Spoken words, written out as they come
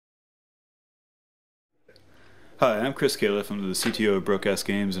Hi, I'm Chris Califf. I'm the CTO of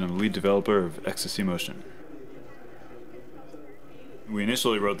BrokeAssGames and I'm the lead developer of EcstasyMotion. We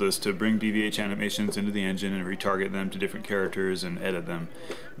initially wrote this to bring BVH animations into the engine and retarget them to different characters and edit them,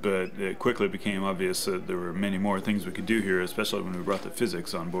 but it quickly became obvious that there were many more things we could do here, especially when we brought the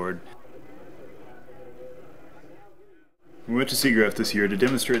physics on board. We went to SIGGRAPH this year to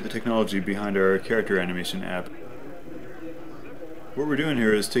demonstrate the technology behind our character animation app. What we're doing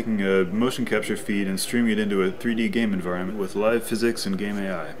here is taking a motion capture feed and streaming it into a 3D game environment with live physics and game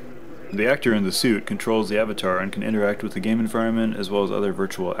AI. The actor in the suit controls the avatar and can interact with the game environment as well as other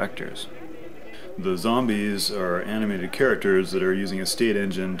virtual actors. The zombies are animated characters that are using a state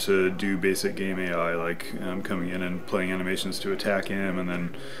engine to do basic game AI, like coming in and playing animations to attack him and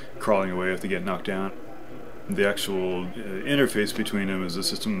then crawling away if they get knocked down. The actual interface between them is a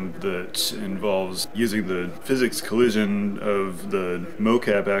system that involves using the physics collision of the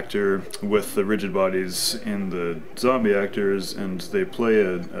mocap actor with the rigid bodies in the zombie actors, and they play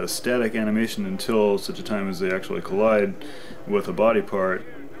a static animation until such a time as they actually collide with a body part.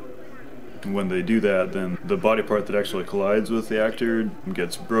 When they do that, then the body part that actually collides with the actor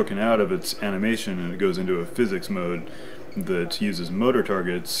gets broken out of its animation and it goes into a physics mode that uses motor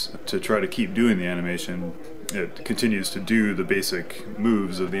targets to try to keep doing the animation. It continues to do the basic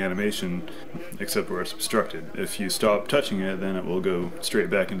moves of the animation except where it's obstructed. If you stop touching it, then it will go straight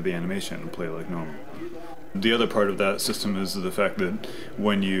back into the animation and play like normal. The other part of that system is the fact that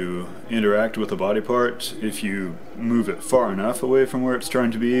when you interact with a body part, if you move it far enough away from where it's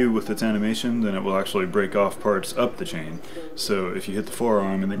trying to be with its animation, then it will actually break off parts up the chain. So if you hit the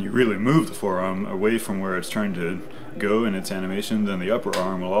forearm and then you really move the forearm away from where it's trying to go in its animation, then the upper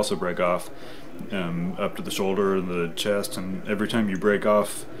arm will also break off up to the shoulder and the chest, and every time you break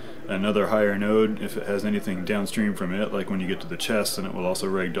off another higher node, if it has anything downstream from it, like when you get to the chest, then it will also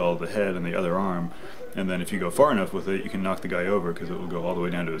ragdoll the head and the other arm. And then if you go far enough with it, you can knock the guy over because it will go all the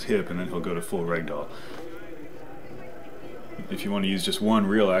way down to his hip and then he'll go to full ragdoll. If you want to use just one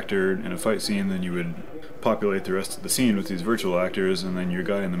real actor in a fight scene, then you would populate the rest of the scene with these virtual actors, and then your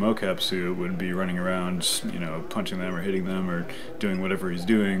guy in the mocap suit would be running around, you know, punching them or hitting them or doing whatever he's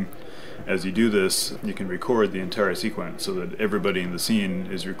doing. As you do this, you can record the entire sequence so that everybody in the scene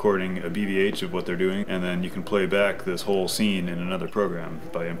is recording a BVH of what they're doing, and then you can play back this whole scene in another program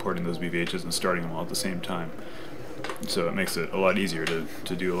by importing those BVHs and starting them all at the same time. So it makes it a lot easier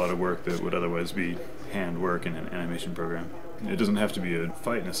to do a lot of work that would otherwise be hand work in an animation program. It doesn't have to be a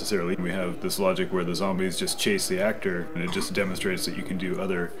fight necessarily. We have this logic where the zombies just chase the actor, and it just demonstrates that you can do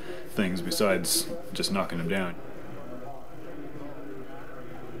other things besides just knocking them down.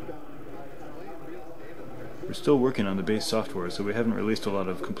 We're still working on the base software, so we haven't released a lot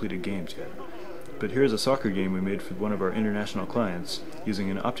of completed games yet. But here's a soccer game we made for one of our international clients,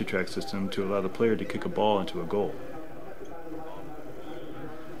 using an Optitrack system to allow the player to kick a ball into a goal.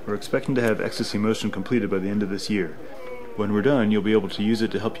 We're expecting to have EcstasyMotion completed by the end of this year. When we're done, you'll be able to use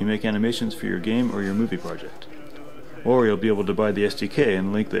it to help you make animations for your game or your movie project. Or you'll be able to buy the SDK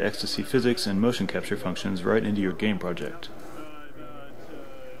and link the Ecstasy physics and motion capture functions right into your game project.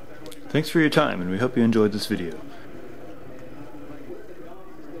 Thanks for your time, and we hope you enjoyed this video.